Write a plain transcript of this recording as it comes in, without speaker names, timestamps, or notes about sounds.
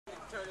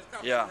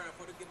Yeah,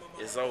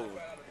 it's over.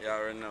 Y'all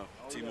already know.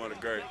 T-Mo the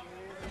Great.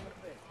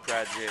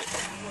 Project.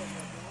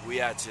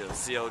 We out here.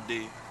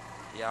 COD.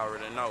 Y'all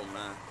already know,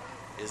 man.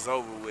 It's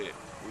over with.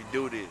 We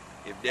do this.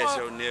 If that's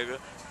your nigga,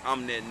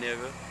 I'm that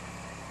nigga.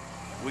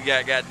 We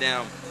got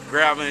goddamn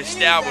Grabbing and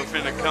Stabber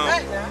finna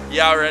come.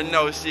 Y'all already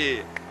know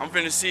shit. I'm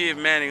finna see if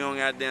Manny gonna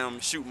goddamn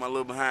shoot my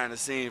little behind the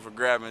scenes for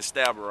Grabbing and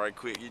Stabber right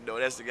quick. You know,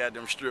 that's the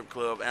goddamn strip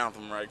club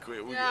anthem right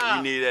quick. We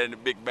need that in the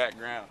big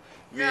background.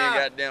 Me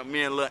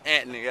and Lil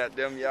Anthony,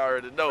 goddamn, y'all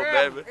already know,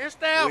 baby.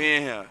 We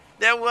in here.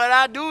 That's what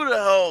I do to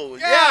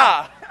hoes.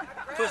 Yeah.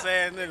 Pussy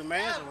ass nigga,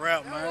 man. It's a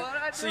rap, man.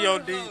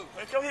 COD.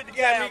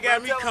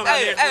 Got me coming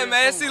here. Hey,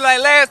 man, see, like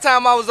last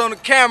time I was on the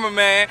camera,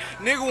 man,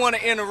 nigga want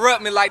to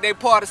interrupt me like they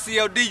part of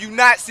COD. You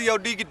not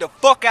COD. Get the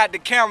fuck out the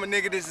camera,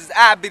 nigga. This is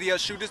our video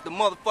shoot. This the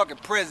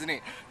motherfucking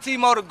president.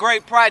 T-Mo the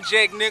Great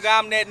Project, nigga.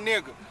 I'm that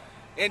nigga.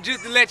 And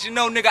just to let you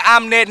know, nigga,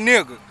 I'm that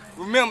nigga.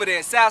 Remember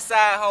that.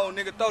 Southside home,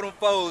 nigga. Throw them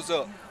foes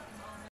up.